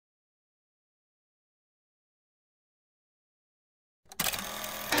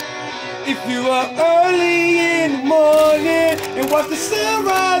If you are early in the morning and watch the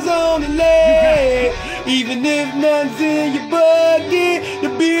sunrise on the lake, even if none's in your bucket, the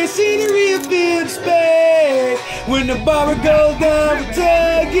beer scenery will fill the space. When the barber goes down with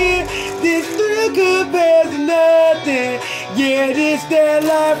tugging, this thrill compares to nothing. Yeah, this that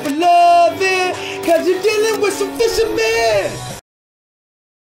life for loving, cause you're dealing with some fishermen.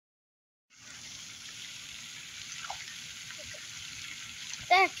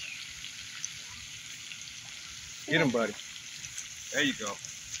 Get him, buddy. There you go.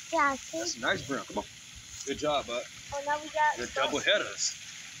 Yeah, that's a nice brim. Come on. Good job, bud. Oh, now we got the double headers.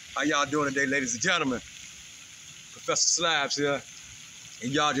 How y'all doing today, ladies and gentlemen? Professor Slabz here,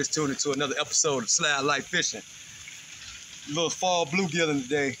 and y'all just tuned into another episode of Slablyfe Fishing. A little fall bluegilling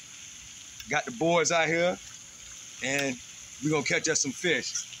today. Got the boys out here, and we're gonna catch us some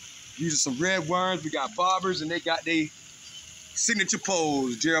fish. Using some red worms. We got bobbers, and they got their signature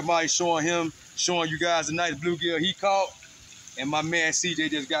pose. Jeramiah showing you guys a nice bluegill he caught, and my man CJ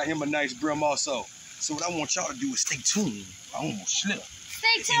just got him a nice brim also. So what I want y'all to do is stay tuned. I almost slipped.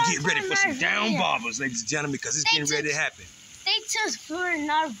 Stay tuned and get ready for some down bobbers, ladies and gentlemen, because it's getting ready to happen. Stay tuned for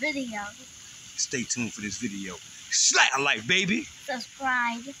another video. Stay tuned for this video. Slablyfe, baby.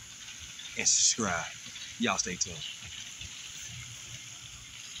 Subscribe. And subscribe. Y'all stay tuned.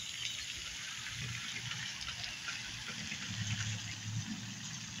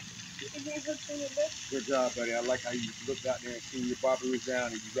 Good job, buddy. I like how you looked out there and seen your bobber was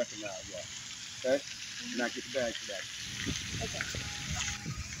down and you recognize that. Okay? Now get the bag for that. Okay.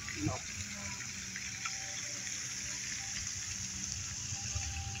 No.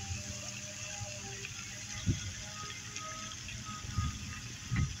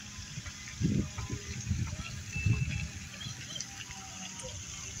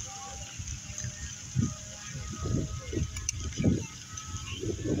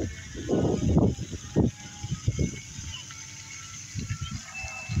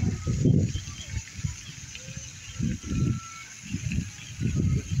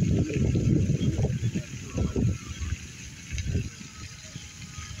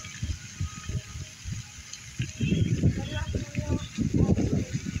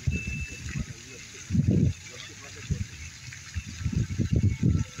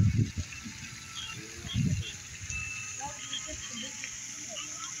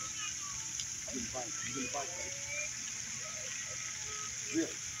 Really?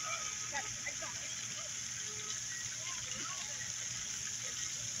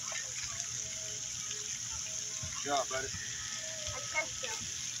 Good job, buddy. I catch them.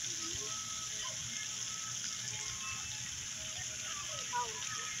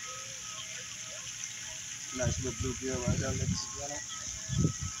 Nice little bluegill right there, ladies and gentlemen.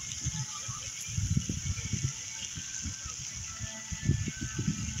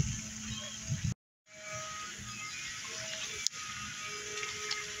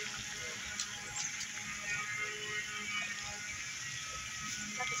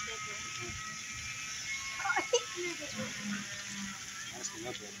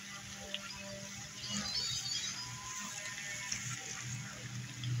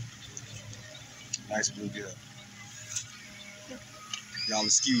 Nice bluegill. Y'all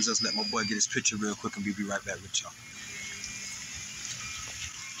excuse us, let my boy get his picture real quick and we'll be right back with y'all.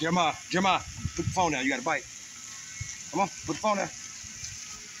 Jeremiah, put the phone down, you got a bite. Come on, put the phone down.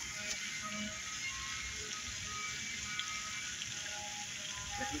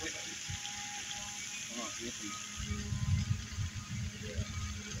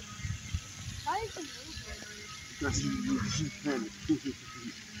 Because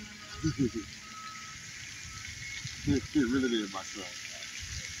he really is my son.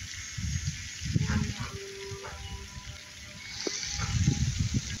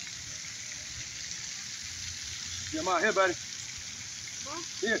 Jeremiah, here, buddy. Huh?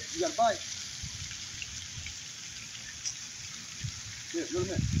 Here, you got a bite. Here, look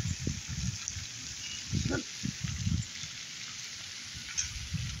at me.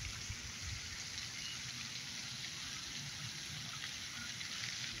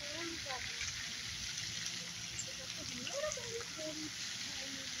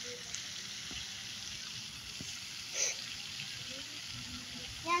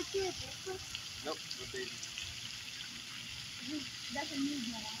 Yeah, it's good. Nope, no baby. That's a new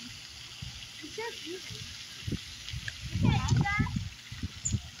one. It's just you. You can't have that.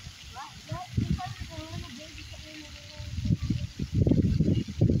 What? What? It's like a little baby coming in.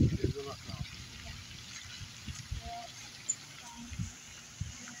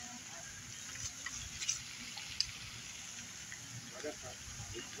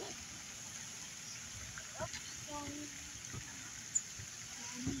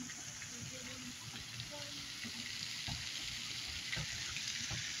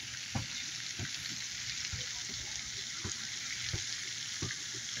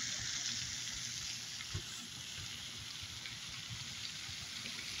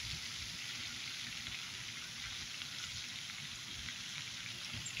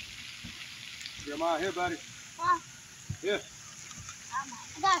 Jeremiah, here, buddy. Huh? Here.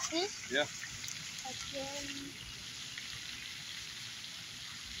 I got fish. Yeah. Again.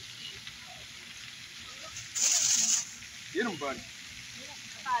 Get him, buddy.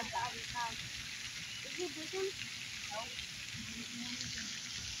 Is it big one? No.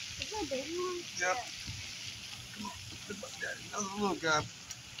 Is it a baby one? Yep. Another little guy. I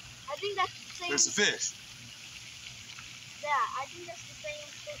think that's the same. There's a fish. Yeah, I think that's the same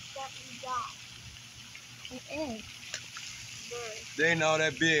fish that we got. It is. They ain't all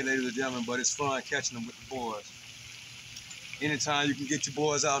that big, ladies and gentlemen, but it's fun catching them with the boys. Anytime you can get your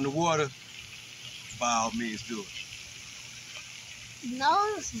boys out in the water, by all means do it.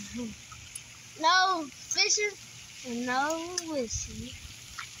 No fishing and no whiskey.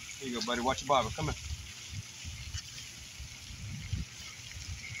 Here you go, buddy. Watch your barber. Come here.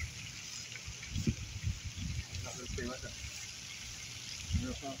 No, let's stay right there.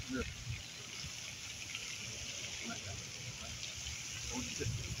 Real fun. Real. Like that. Right. Hold your tip.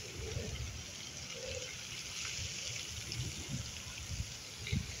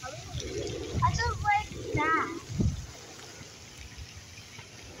 I just like that.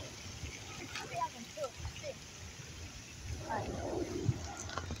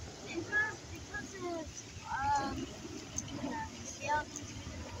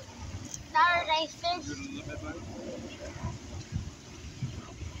 Saturday fish. Do it a little bit, buddy.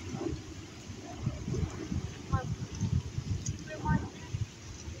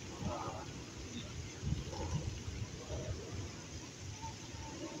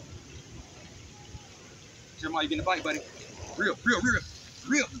 Jeremiah, you getting a bite, buddy? Real.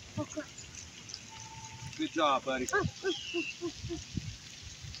 Okay. Good job, buddy. Got him.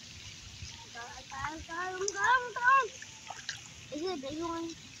 Is it a big one?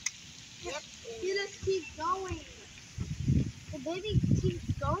 Yep. He just keeps going. The baby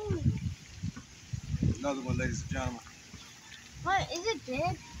keeps going. Another one, ladies and gentlemen. What, is it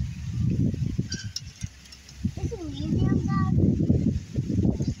big? Is it medium, Dad?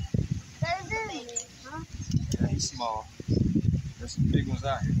 That is it. Huh? Yeah, he's small. There's some big ones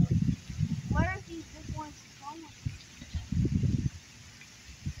out here. What are these big ones going?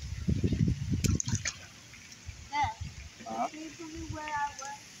 Dad, can you tell me where I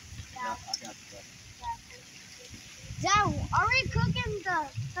was? Yeah, I got you, buddy. Dad, are we cooking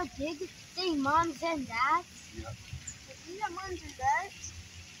the big thing, moms and dads? Yep. These are moms and dads?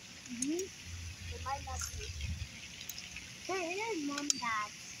 Mm-hmm. It might not be. There is mom and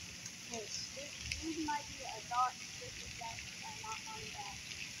dad's fish. These might be adult fishes that are not mom and dad.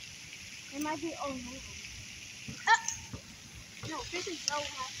 They might be old man. No, fishes don't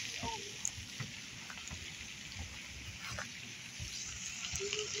have to be old.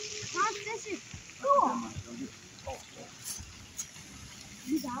 Mom, this is cool.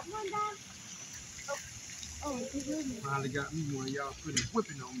 You got one, Dad? Oh, it's good. Finally got me one. Y'all pretty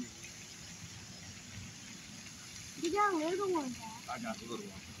whipping on me. You got a little one, Dad. I got a little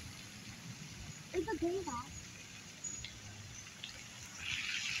one. It's a big one.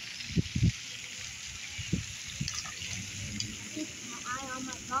 Keep my eye on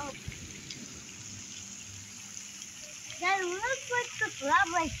my phone. That looks like the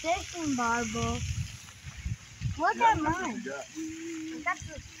Slablyfe fishing barbel. Look at mine. That's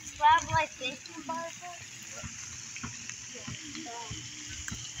the Slablyfe fishing barbel.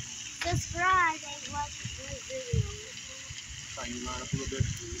 Subscribe and watch the video. Try you line up a little bit.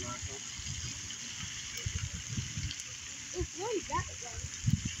 You line up. It's really that way.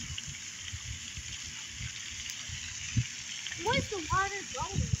 Where's the water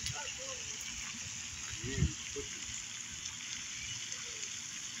going?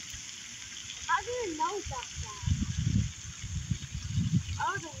 I didn't know about that.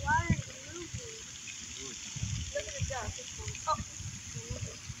 Oh, the water is moving. Look at the duck. It's going. Oh.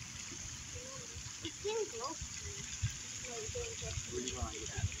 It's getting close to me. No, it's getting close to me.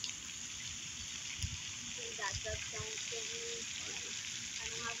 That duck don't get me. I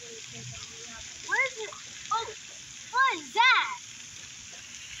don't have any fish on me. Where is it? Oh, what is that?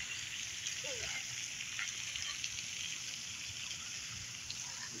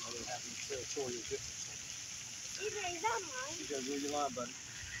 Territorial difference. Is that mine? You gotta reel your line, buddy.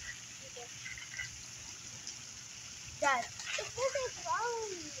 Okay. Dad, it's just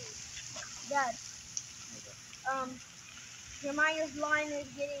following me. Dad, Jeremiah's line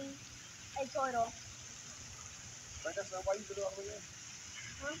is getting a turtle. Right, that's not why you did it all the way in.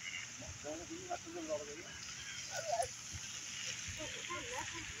 Huh? No, you have to reel it all the way in. Oh, it's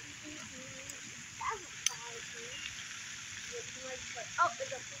upside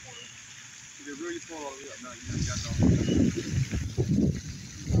down. You can reel your phone all the way up. No, you got it all the way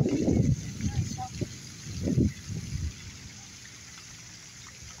up.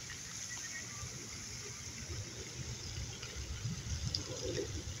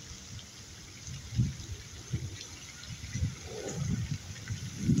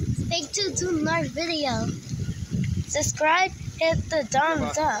 tuned to our video. Subscribe, hit the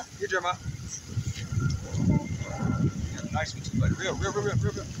thumbs up. Here, Jeremiah. Nice one too, buddy. Real. I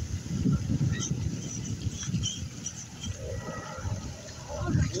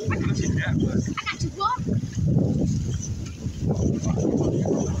got you, walk.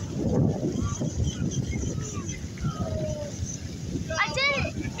 I did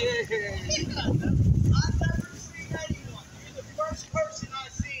it. Yeah. I've never seen anyone. You're the first person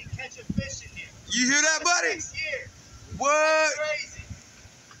I've seen catch a fish in here. You hear that, buddy? 6 years. What? Crazy.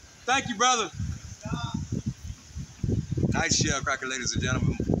 Thank you, brother. Nice shell cracker, ladies and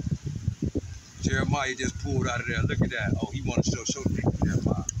gentlemen. Jeremiah just pulled out of there. Look at that. Oh, he wanted to show the people,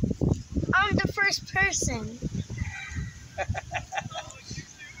 Jeremiah. I'm the first person.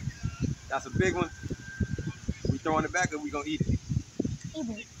 That's a big one. We throwing it back or we gonna eat it? Eat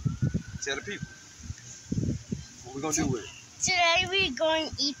it. Tell the people. What we gonna do with it? Today we're going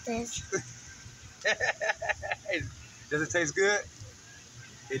to eat this. Does it taste good?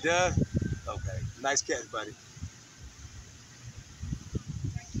 It does? Okay. Nice catch, buddy.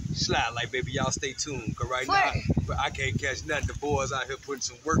 Slablyfe, baby. Y'all stay tuned. Cause right now, but I can't catch nothing. The boys out here putting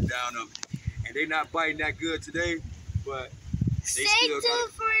some work down on it. And they not biting that good today, but they Stay still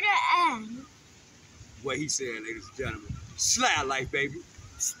tuned for the end. what he said, ladies and gentlemen. Slablyfe, baby.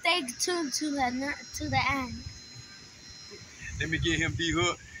 Stay tuned to the end. Let me get him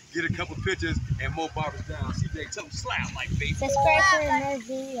D-Hook, get a couple pictures, and more barbers down. CJ, tell him Slablyfe, baby. Subscribe for another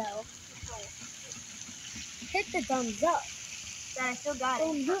video. Hit the thumbs up. That I still got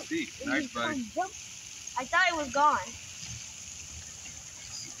it. See, nice, buddy. I thought it was gone.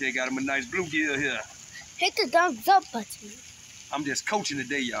 CJ got him a nice bluegill here. Hit the thumbs up button. I'm just coaching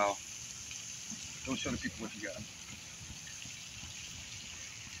today, y'all. Don't show the people what you got.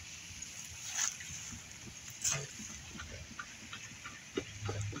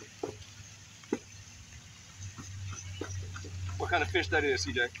 What kind of fish that is,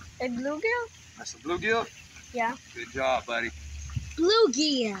 CJ? A bluegill? That's a bluegill? Yeah. Good job, buddy.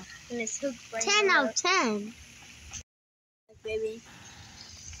 Bluegill. And it's hooked right 10 out of 10. Baby.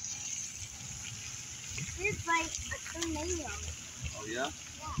 It's like a tornado. Oh, yeah?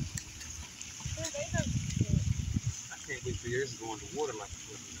 Tornado. I can't wait for yours to go in the water like this.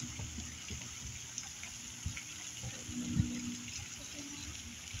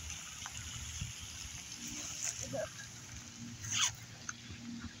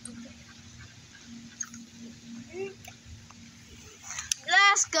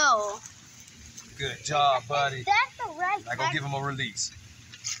 Let's go. Good job, buddy. That's the right. I'm gonna give him a release.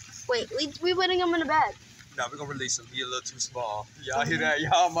 Wait, we putting him in the bag. No, we're gonna release him. He a little too small. Y'all hear that?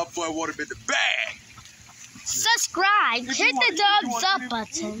 Y'all, my boy want him in the bag. Subscribe. Hit the thumbs up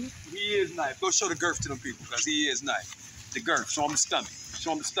button. He is nice. Go show the girth to them people, because he is nice. The girth. Show him the stomach.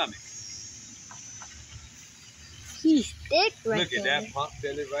 Show him the stomach. He's thick right Look at there. that pump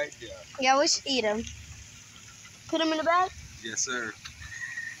belly right there. Yeah, we should eat him. Put him in the bag. Yes, sir.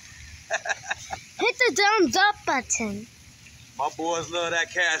 Hit the thumbs up button. My boys love that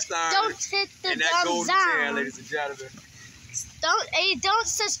cast iron. Don't hit the and that thumbs golden tan, down. ladies and gentlemen. Don't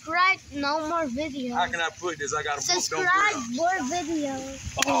subscribe. No more videos. How can I put this? I got a book. Subscribe more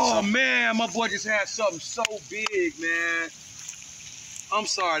videos. Oh man, my boy just had something so big, man. I'm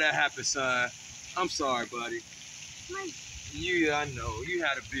sorry that happened, son. I'm sorry, buddy. Yeah, I know. You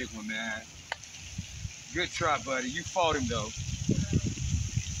had a big one, man. Good try, buddy. You fought him though.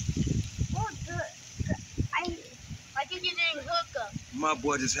 I think you didn't hook up. My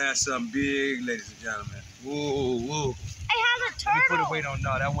boy just had something big, ladies and gentlemen. Whoa, whoa. I have a turtle. You put a weight on.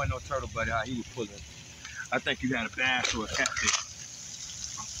 No, that wasn't no turtle, buddy. How he was pulling. I think you had a bass or a catfish.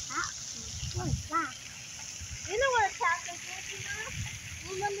 What is that? You know what a catfish is, you know?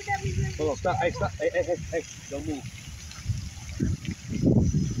 Remember that we went. Hold on, stop. Hey, stop. Hey. Don't move.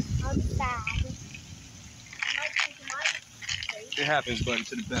 I'm sad. It happens, buddy,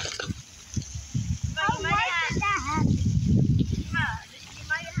 to the best. Why did that happen? You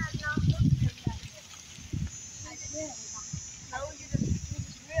might have not looked at that. I did. No, you just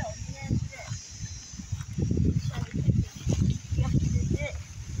real. You didn't do this. You have to do this.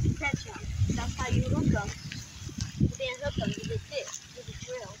 Catch them. That's how you hook them. You didn't hook them. You did this. You just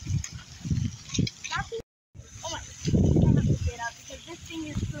real. Oh my. I'm gonna pick it up because this thing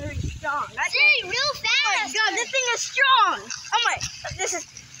is very strong. See, real fast. Oh my god, this thing is strong. Oh my. This is.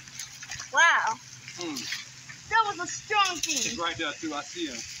 Wow. That was a strong He's thing. right there, too. I see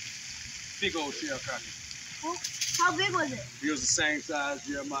him. Big old shell cracker. How big was it? He was the same size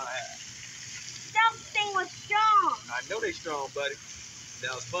Jeremiah had. That thing was strong. I know they strong, buddy.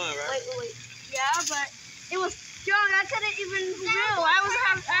 That was fun, right? Wait. Yeah, but it was strong. I couldn't even reel. I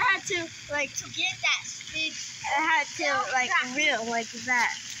had to like to get that big. I had to like reel like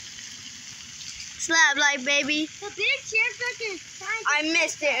that. Slablyfe, baby. The big cheerleader is trying. I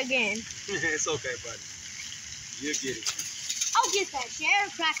missed it again. It's okay, buddy. You'll get it. I'll get that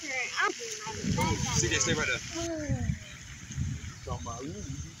firecracker. I'll get my bag. See that? Stay right there. Talking about you.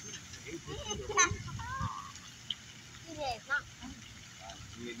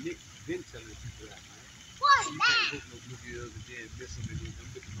 Me and Nick been telling people that, man. What's You that? can't hook no bluegills and then miss them and then them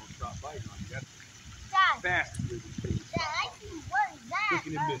bitches gonna stop biting on you. That's Dad, fast to do these things. Dad, I see what is that?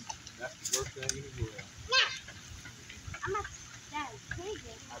 Hooking and missing. That's the worst thing in the world. I'm not that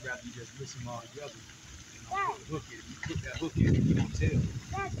crazy. I'd rather you just miss them all together. Dad, Hook it. If you put that hook in, you don't tell.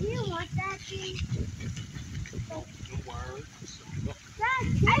 Dad, do you want that thing? Don't worry. Dad,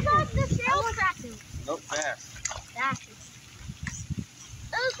 I got the shell cracker. Nope, fast.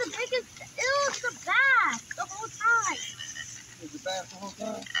 It was the biggest, it was the bass the whole time. Is it fast the whole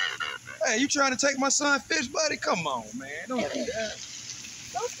time? Hey, you trying to take my son fish, buddy? Come on, man. Don't do that.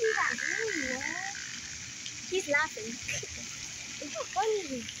 Don't see that green, man. He's laughing. It's so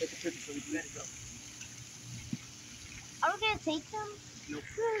funny. Take a picture so we can let it go. Are we going to take them? No.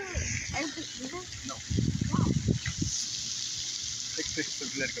 And just leave them? No. Take a picture so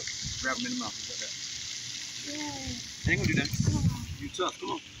we can let it go. Grab them in the mouth. Like that. Yeah. Ain't gonna do that. You tough.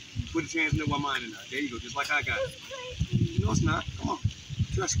 Come on. Put his hands in there while mine in there. There you go. Just like I got it. No, it's not. Come on.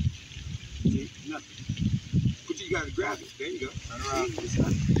 Trust me. See? Nothing. But you gotta grab it. There you go. Turn around.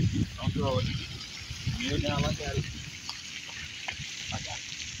 Don't throw it. Kneel down like that. I got it.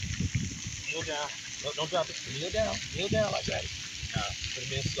 Kneel down. No, don't drop it. Kneel down. Kneel down like that. Now, put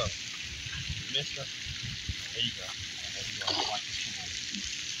him in slow. Put him in slow. There you go. There you go. Watch this.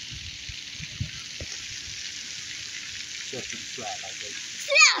 Just to the Slablyfe, baby.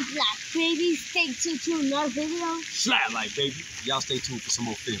 Slablyfe, baby. Stay tuned to another video. Slablyfe, baby. Y'all stay tuned for some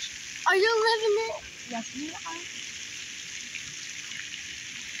more fish. Are you living it? Yes, we are.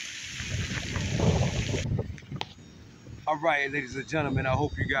 All right, ladies and gentlemen, I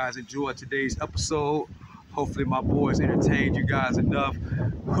hope you guys enjoyed today's episode. Hopefully my boys entertained you guys enough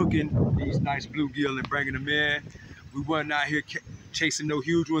hooking these nice bluegill and bringing them in. We weren't out here chasing no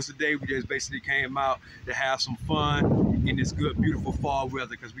huge ones today. We just basically came out to have some fun in this good, beautiful fall weather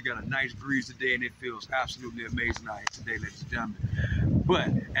because we got a nice breeze today and it feels absolutely amazing out here today, ladies and gentlemen. But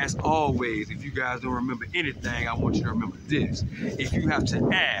as always, if you guys don't remember anything, I want you to remember this. If you have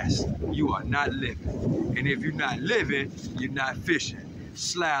to ask, you are not living. And if you're not living, you're not fishing.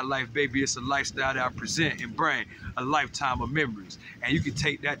 Slablyfe, baby, it's a lifestyle that I present and bring a lifetime of memories. And you can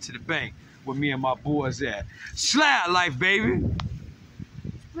take that to the bank where me and my boys at. Slablyfe, baby.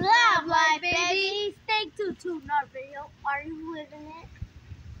 Slablyfe, baby. Stay tuned to another video. Are you living it?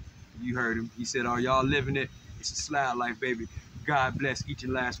 You heard him. He said, are y'all living it? It's a Slablyfe, baby. God bless each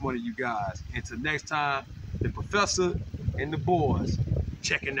and last one of you guys. Until next time, the professor and the boys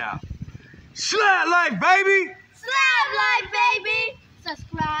checking out. Slablyfe, baby! Slablyfe, baby!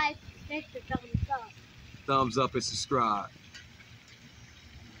 Subscribe. Hit the thumbs up. Thumbs up and subscribe.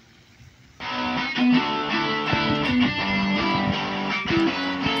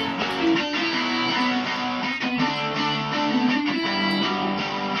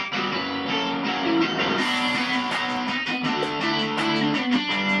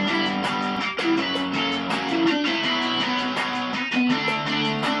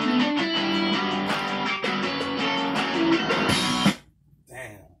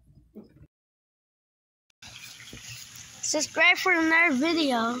 Subscribe for another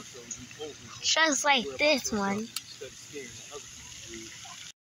video, just like this one.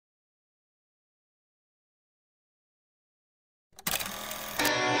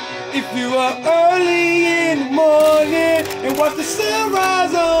 If you are early in the morning and watch the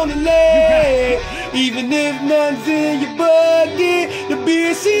sunrise on the lake, even if nothing's in your bucket, the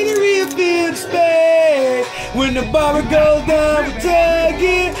beer scenery will fill the space. When the bar goes down with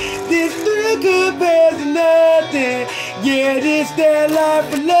tugging, this thrill compares to nothing. Yeah, this that life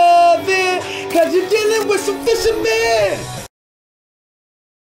for loving, 'cause you're dealing with some fishermen.